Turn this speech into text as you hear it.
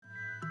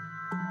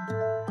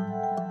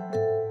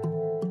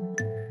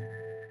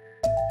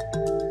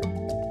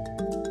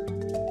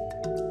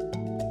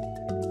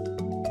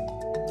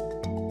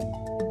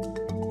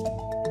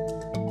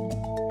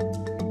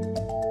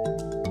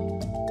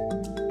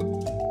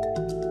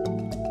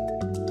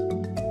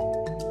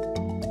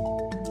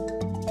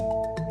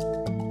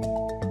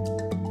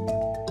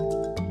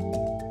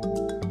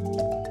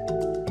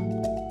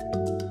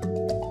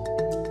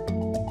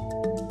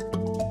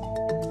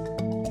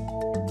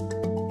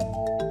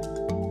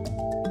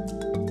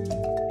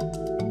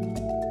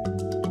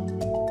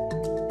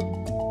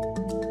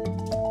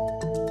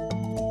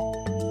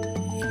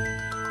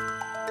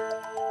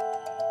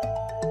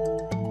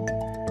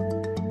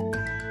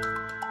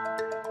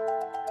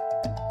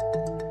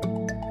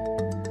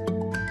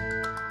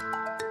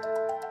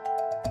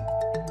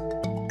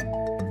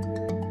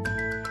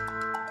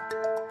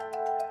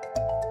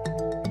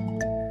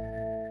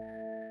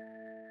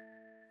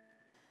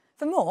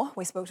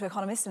We spoke to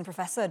economist and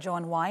Professor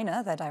Joan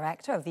Weiner, the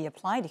director of the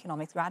Applied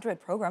Economics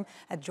Graduate Program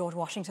at George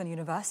Washington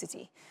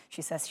University.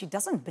 She says she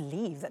doesn't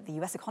believe that the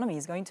U.S. economy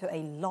is going to a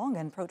long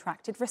and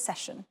protracted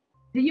recession.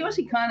 The U.S.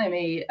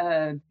 economy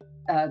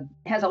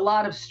has a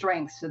lot of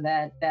strengths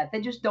that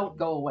they just don't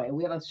go away.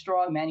 We have a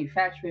strong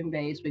manufacturing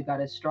base. We've got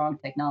a strong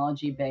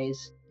technology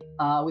base.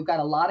 We've got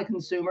a lot of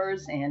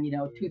consumers, and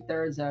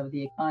 2/3 of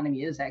the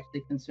economy is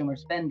actually consumer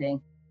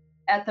spending.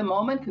 At the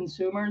moment,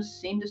 consumers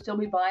seem to still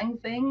be buying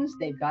things.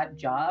 They've got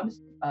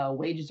jobs.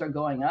 Wages are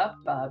going up.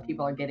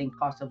 People are getting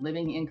cost of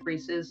living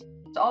increases.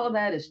 So all of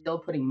that is still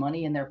putting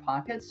money in their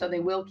pockets. So they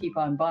will keep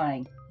on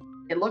buying.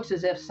 It looks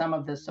as if some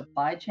of the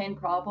supply chain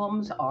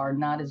problems are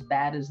not as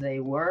bad as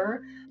they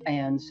were,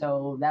 and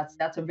so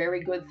that's a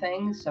very good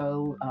thing.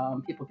 So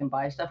people can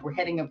buy stuff. We're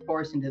heading, of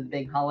course, into the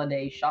big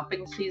holiday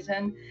shopping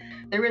season.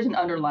 There is an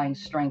underlying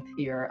strength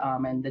here,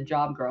 and the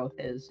job growth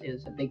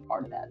is a big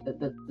part of that.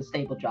 The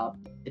stable job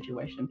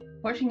situation.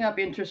 Pushing up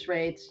interest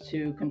rates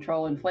to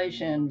control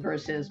inflation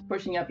versus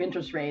pushing up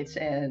interest rates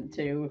and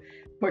to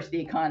push the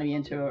economy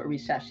into a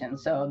recession.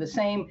 So the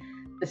same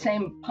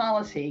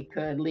policy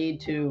could lead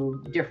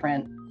to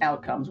different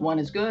outcomes. One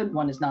is good,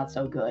 one is not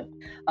so good.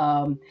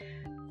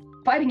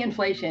 Fighting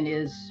inflation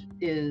is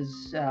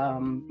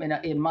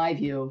in my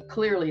view,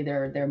 clearly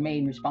their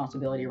main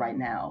responsibility right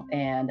now.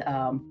 And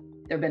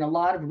there have been a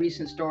lot of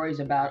recent stories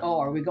about,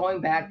 are we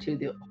going back to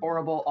the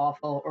horrible,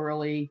 awful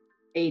early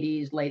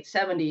 80s, late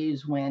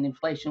 70s when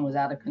inflation was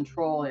out of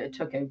control? It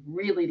took a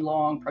really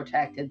long,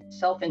 protracted,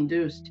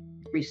 self-induced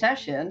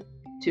recession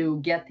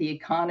to get the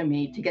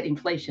economy, to get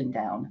inflation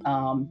down.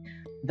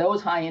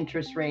 Those high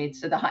interest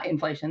rates, the high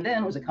inflation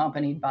then was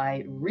accompanied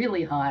by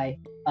really high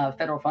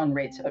federal fund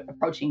rates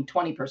approaching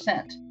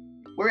 20%.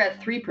 We're at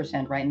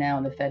 3% right now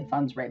in the Fed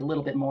funds rate, a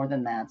little bit more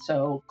than that.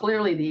 So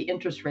clearly the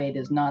interest rate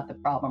is not the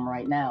problem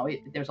right now.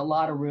 There's a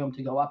lot of room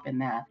to go up in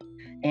that.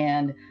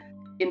 And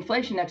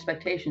inflation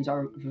expectations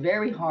are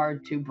very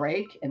hard to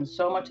break, and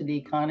so much of the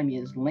economy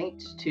is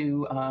linked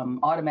to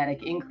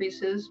automatic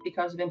increases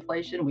because of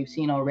inflation. We've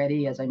seen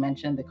already, as I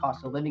mentioned, the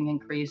cost of living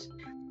increase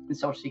in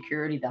Social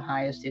Security, the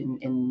highest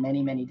in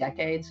many, many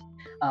decades.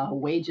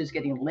 Wages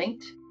getting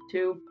linked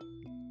to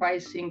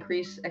price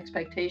increase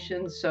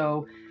expectations.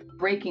 So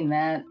breaking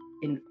that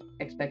in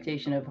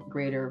expectation of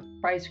greater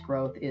price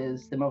growth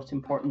is the most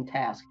important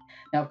task.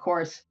 Now, of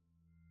course,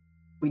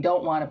 we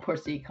don't want to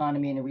push the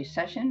economy in a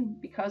recession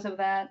because of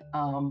that.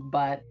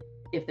 But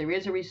if there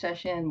is a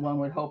recession, one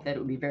would hope that it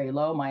would be very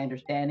low. My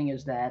understanding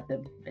is that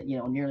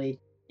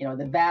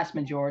the vast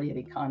majority of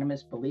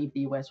economists believe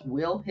the U.S.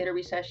 will hit a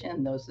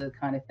recession. Those are the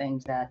kind of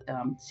things that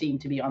seem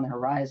to be on the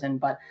horizon.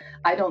 But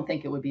I don't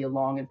think it would be a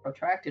long and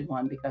protracted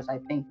one, because I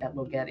think that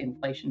we'll get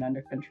inflation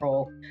under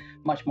control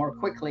much more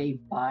quickly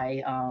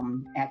by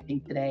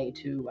acting today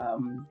to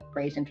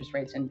raise interest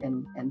rates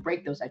and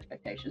break those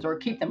expectations, or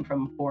keep them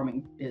from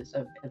forming is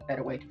a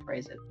better way to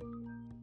phrase it.